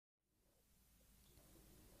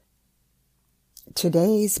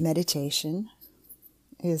Today's meditation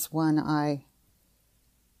is one I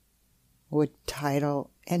would title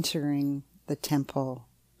Entering the Temple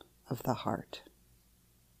of the Heart.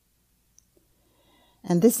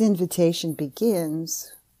 And this invitation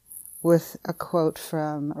begins with a quote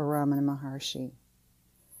from Ramana Maharshi.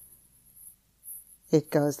 It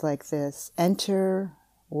goes like this: "Enter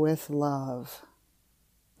with love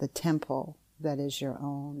the temple that is your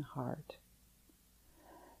own heart,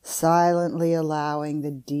 silently allowing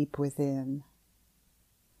the deep within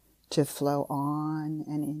to flow on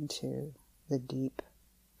and into the deep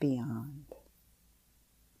beyond."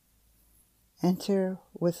 Enter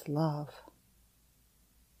with love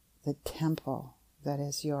the temple that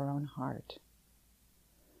is your own heart,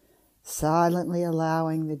 silently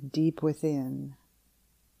allowing the deep within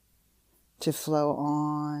to flow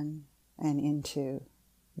on and into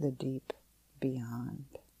the deep beyond.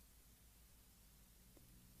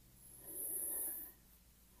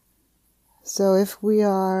 So if we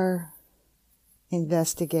are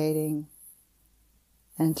investigating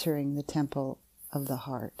entering the temple of the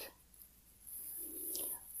heart,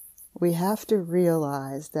 we have to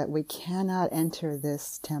realize that we cannot enter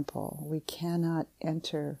this temple. We cannot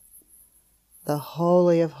enter the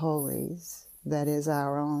Holy of Holies that is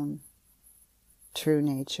our own true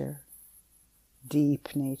nature,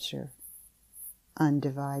 deep nature,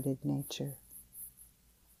 undivided nature,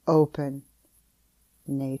 open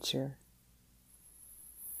nature,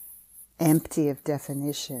 empty of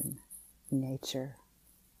definition nature.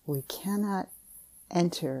 We cannot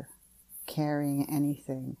enter carrying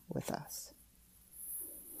anything with us.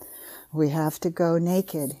 We have to go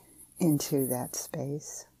naked into that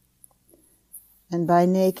space. And by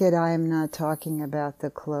naked, I am not talking about the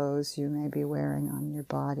clothes you may be wearing on your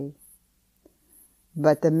body,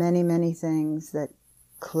 but the many, many things that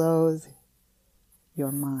clothe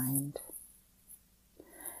your mind.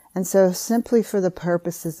 And so simply for the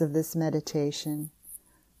purposes of this meditation,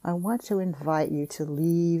 I want to invite you to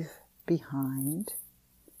leave behind,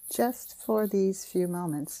 just for these few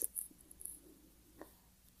moments,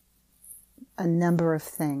 a number of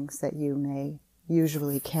things that you may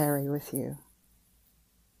usually carry with you.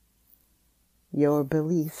 Your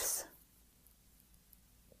beliefs,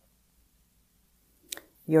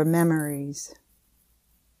 your memories,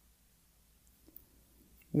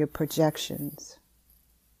 your projections,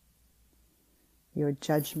 your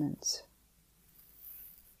judgments.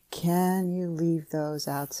 Can you leave those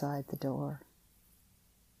outside the door?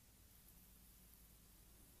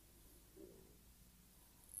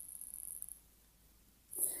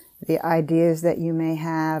 The ideas that you may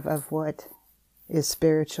have of what is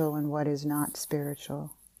spiritual and what is not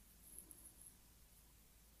spiritual,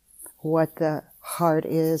 what the heart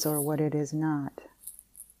is or what it is not.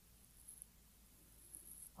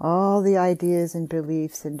 All the ideas and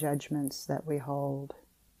beliefs and judgments that we hold,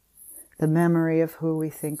 the memory of who we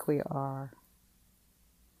think we are,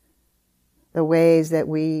 the ways that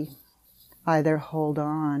we either hold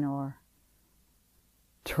on or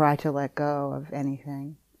try to let go of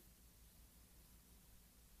anything.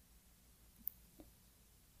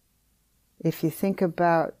 If you think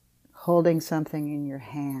about holding something in your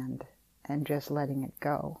hand and just letting it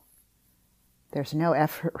go, there's no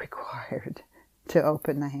effort required to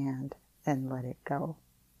open the hand and let it go.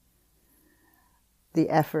 The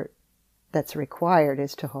effort that's required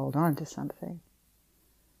is to hold on to something,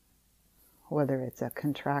 whether it's a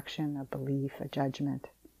contraction, a belief, a judgment,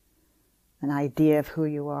 an idea of who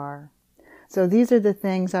you are. So these are the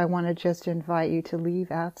things I want to just invite you to leave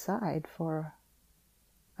outside for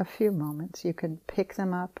a few moments. You can pick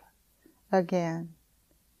them up again.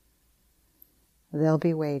 They'll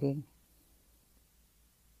be waiting.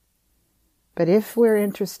 But if we're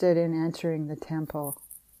interested in entering the temple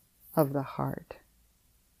of the heart,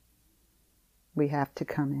 we have to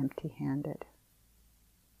come empty-handed.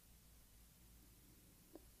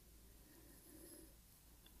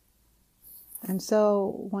 And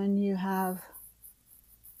so when you have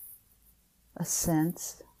a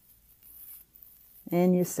sense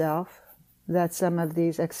in yourself that some of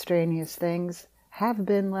these extraneous things have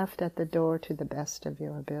been left at the door to the best of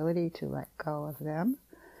your ability to let go of them,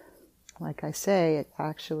 like I say, it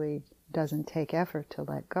actually doesn't take effort to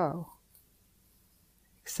let go,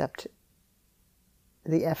 except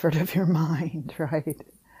the effort of your mind, right?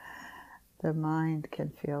 The mind can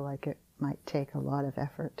feel like it might take a lot of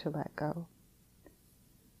effort to let go,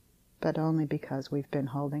 but only because we've been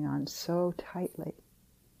holding on so tightly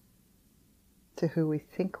to who we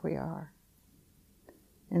think we are,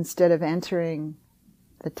 instead of entering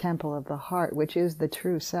the temple of the heart, which is the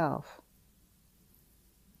true self,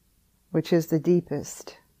 which is the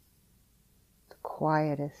deepest,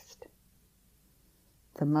 quietest,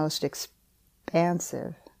 the most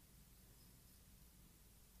expansive,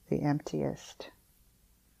 the emptiest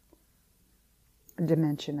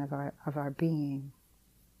dimension of our being.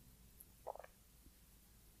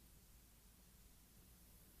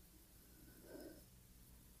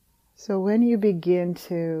 So when you begin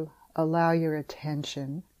to allow your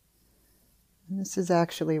attention, and this is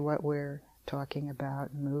actually what we're talking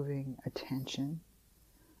about, moving attention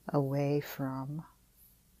away from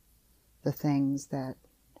the things that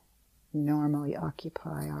normally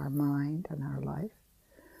occupy our mind and our life,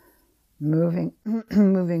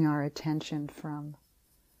 moving our attention from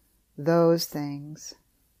those things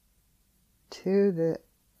to the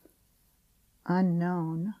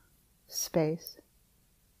unknown space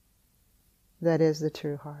that is the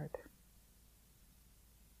true heart.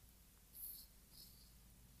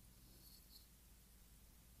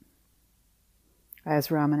 As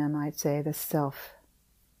Ramana might say, the self,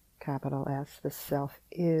 capital S, the self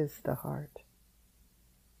is the heart.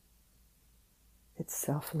 It's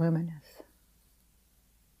self-luminous.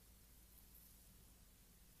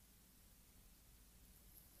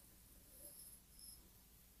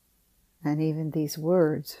 And even these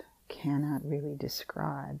words cannot really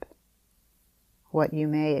describe what you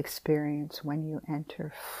may experience when you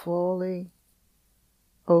enter fully,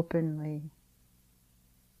 openly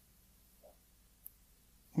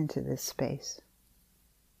into this space.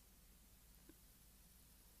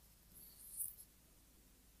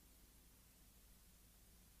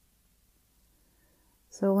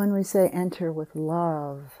 So when we say enter with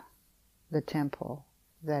love the temple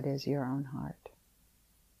that is your own heart,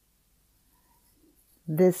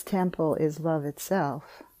 this temple is love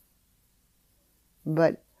itself.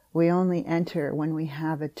 But we only enter when we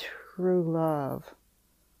have a true love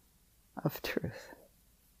of truth.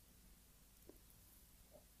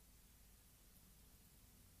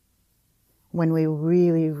 When we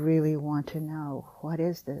really, really want to know, what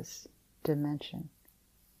is this dimension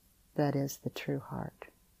that is the true heart,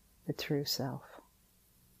 the true self?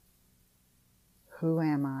 Who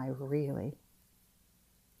am I really?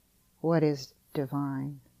 What is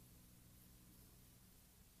divine?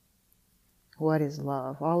 What is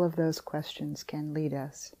love? All of those questions can lead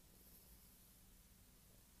us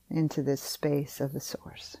into this space of the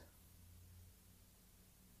source.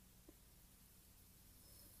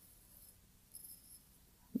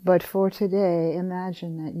 But for today,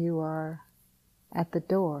 imagine that you are at the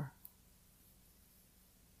door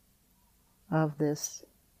of this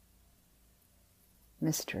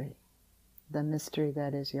mystery, the mystery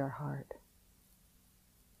that is your heart.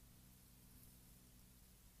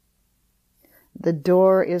 The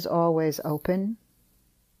door is always open,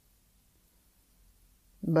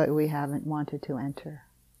 but we haven't wanted to enter.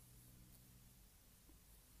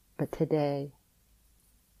 But today,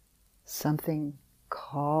 something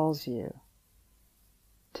calls you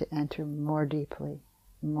to enter more deeply,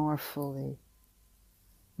 more fully,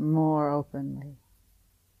 more openly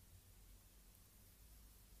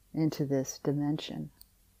into this dimension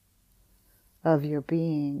of your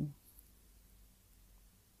being.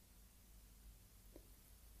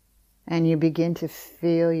 And you begin to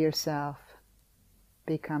feel yourself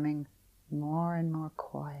becoming more and more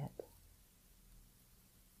quiet,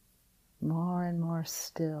 more and more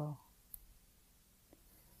still.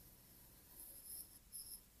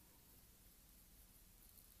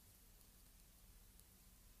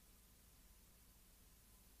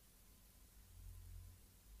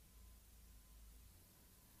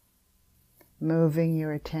 Moving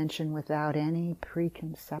your attention without any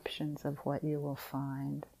preconceptions of what you will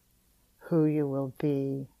find, who you will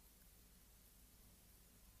be,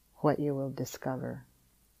 what you will discover.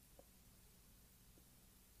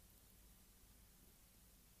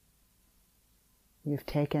 You've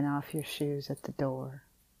taken off your shoes at the door.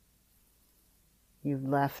 You've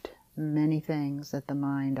left many things that the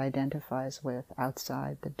mind identifies with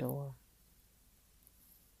outside the door.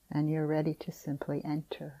 And you're ready to simply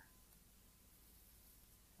enter.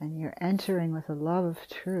 And you're entering with a love of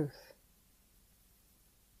truth.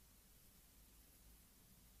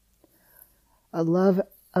 A love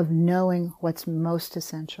of knowing what's most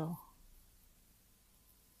essential,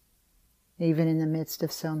 even in the midst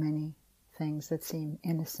of so many things that seem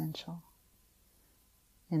inessential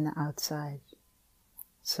in the outside,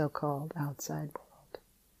 so-called outside world.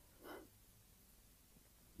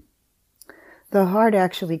 The heart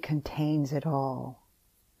actually contains it all.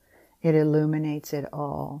 It illuminates it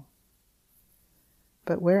all.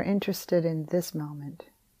 But we're interested in this moment,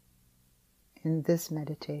 in this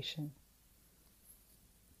meditation,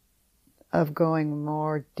 of going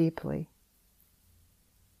more deeply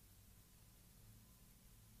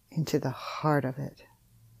into the heart of it,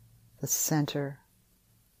 the center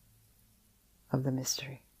of the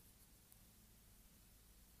mystery.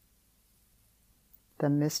 The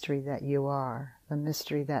mystery that you are, the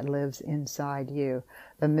mystery that lives inside you,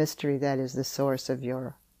 the mystery that is the source of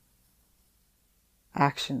your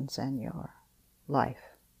actions and your life,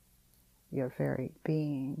 your very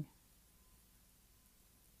being.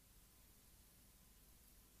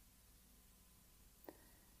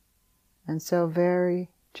 And so very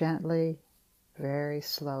gently, very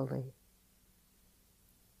slowly,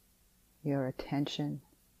 your attention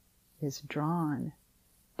is drawn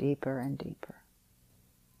deeper and deeper.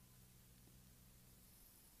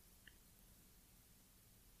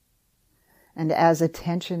 And as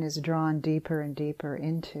attention is drawn deeper and deeper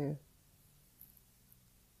into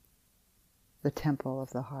the temple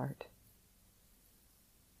of the heart,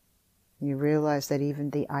 you realize that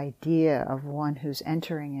even the idea of one who's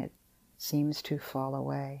entering it seems to fall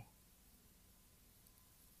away.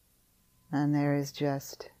 And there is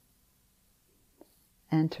just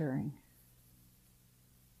entering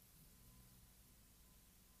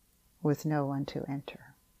with no one to enter.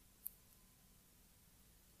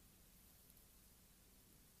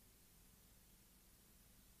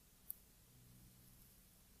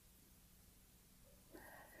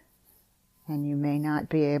 And you may not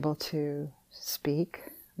be able to speak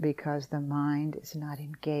because the mind is not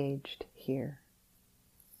engaged here.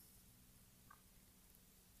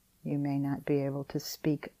 You may not be able to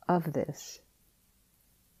speak of this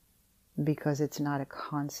because it's not a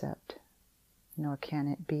concept, nor can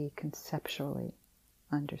it be conceptually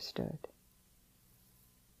understood.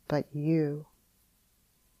 But you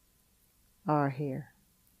are here.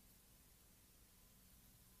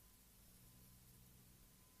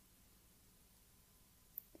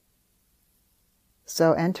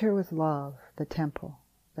 So enter with love the temple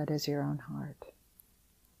that is your own heart,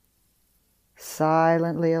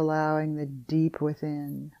 silently allowing the deep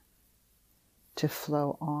within to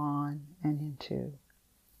flow on and into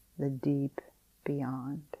the deep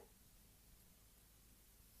beyond.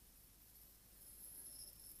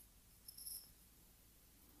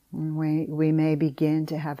 And we may begin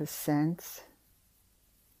to have a sense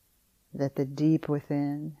that the deep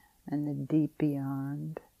within and the deep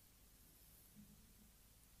beyond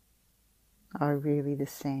are really the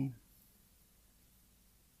same.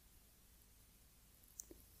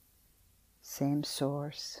 Same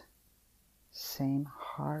source, same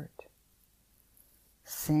heart,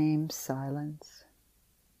 same silence,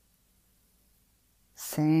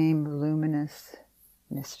 same luminous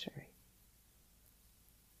mystery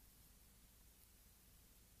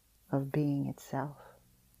of being itself,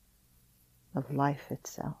 of life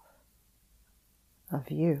itself,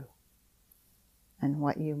 of you, and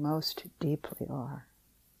what you most deeply are.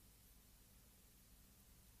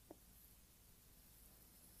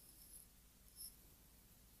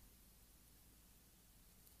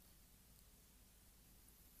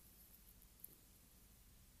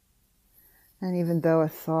 And even though a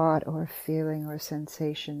thought or a feeling or a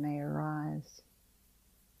sensation may arise,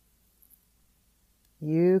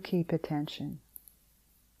 you keep attention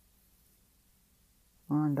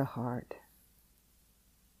on the heart.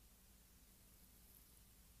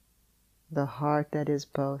 The heart that is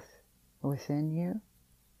both within you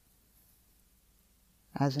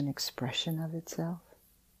as an expression of itself,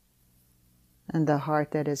 and the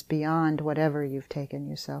heart that is beyond whatever you've taken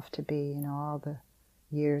yourself to be in all the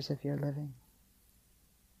years of your living.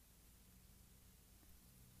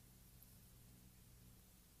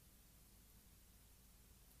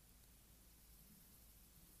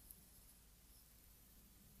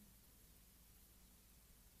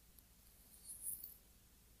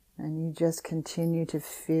 And you just continue to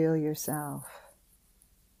feel yourself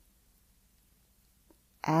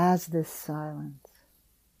as this silence.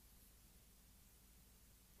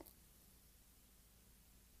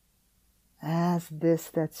 As this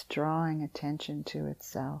that's drawing attention to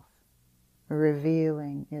itself,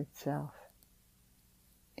 revealing itself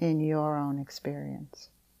in your own experience.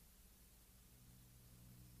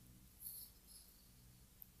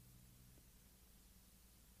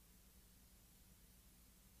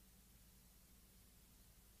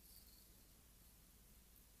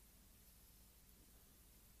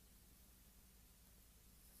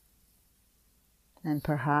 And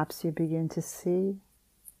perhaps you begin to see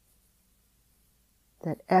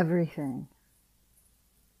that everything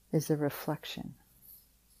is a reflection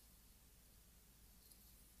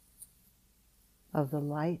of the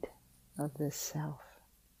light of this self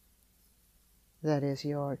that is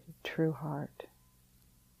your true heart.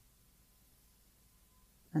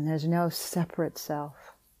 And there's no separate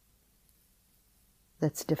self.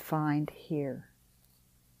 that's defined here.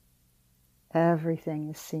 Everything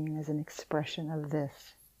is seen as an expression of this.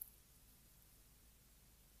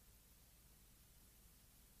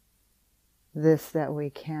 This that we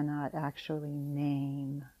cannot actually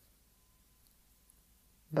name,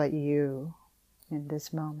 but you, in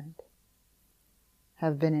this moment,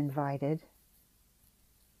 have been invited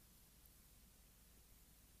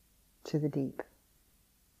to the deep,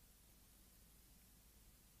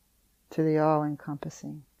 to the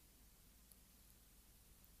all-encompassing,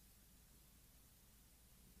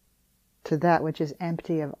 to that which is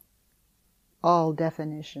empty of all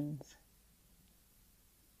definitions,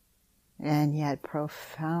 and yet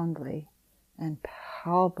profoundly and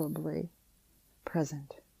palpably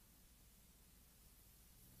present.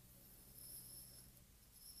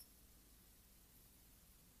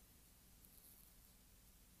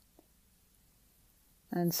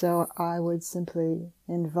 And so I would simply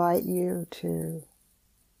invite you to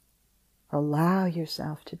allow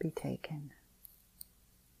yourself to be taken.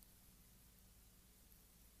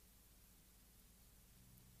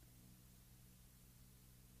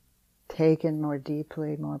 Taken more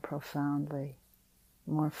deeply, more profoundly,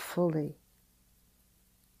 more fully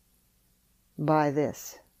by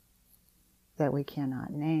this that we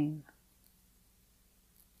cannot name.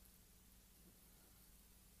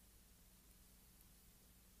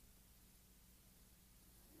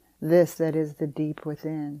 This that is the deep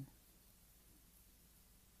within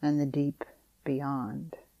and the deep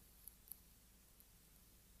beyond.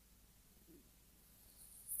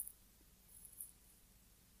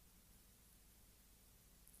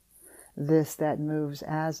 This that moves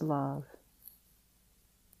as love,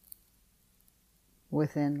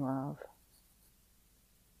 within love,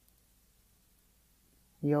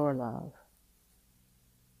 your love,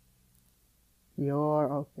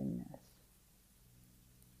 your openness,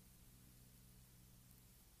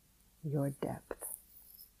 your depth.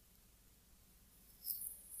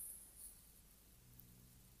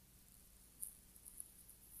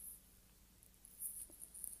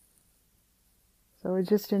 So we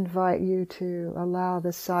just invite you to allow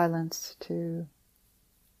the silence to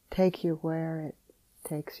take you where it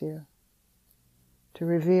takes you, to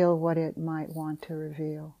reveal what it might want to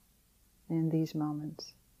reveal in these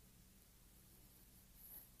moments.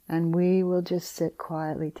 And we will just sit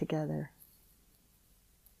quietly together,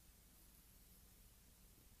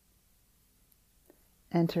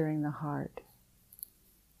 entering the heart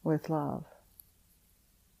with love,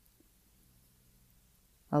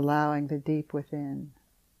 allowing the deep within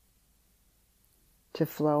to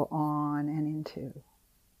flow on and into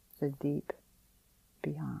the deep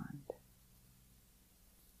beyond.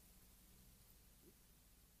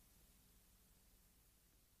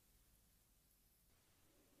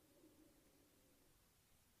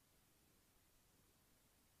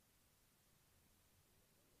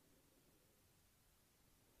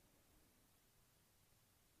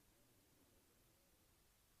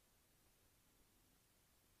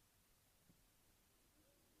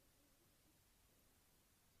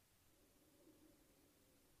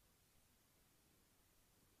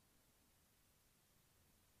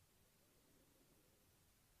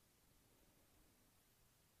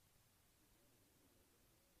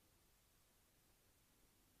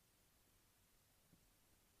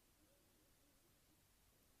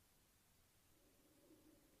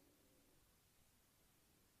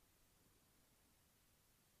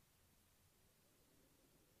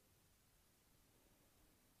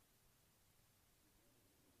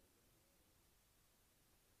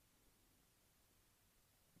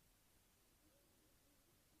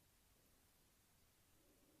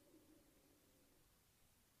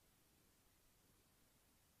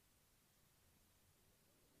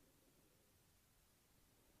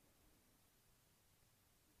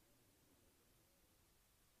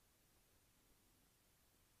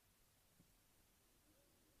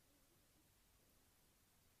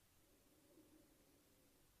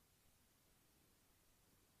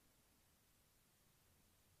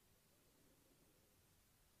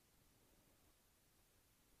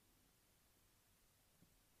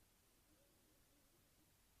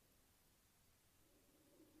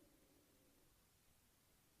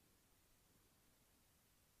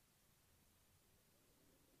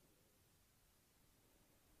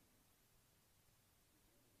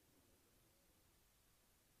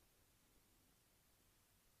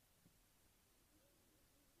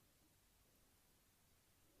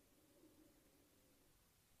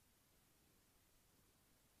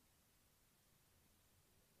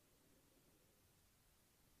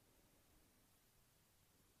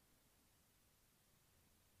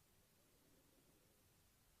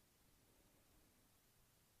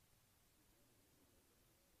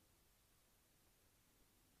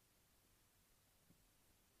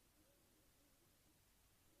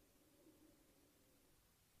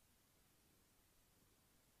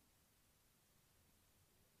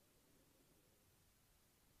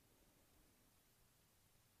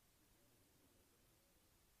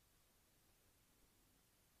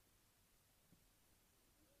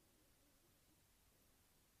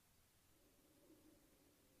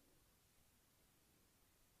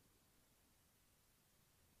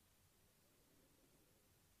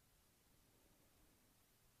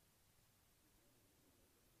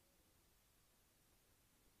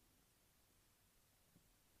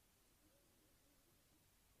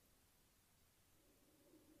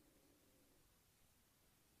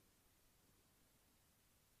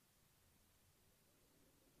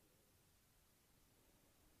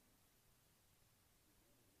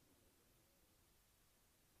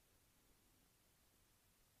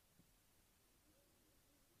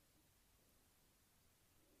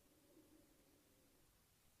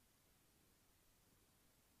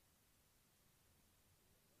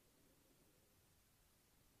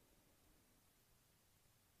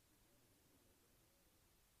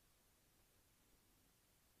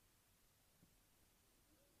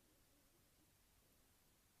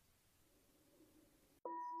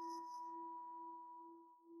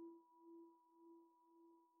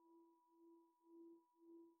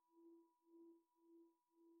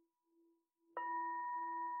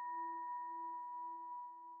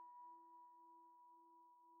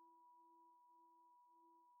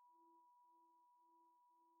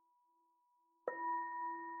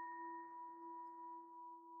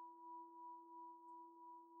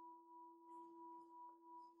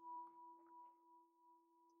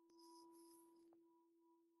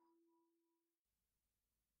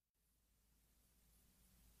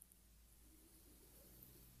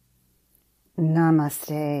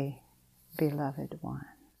 Namaste, beloved one.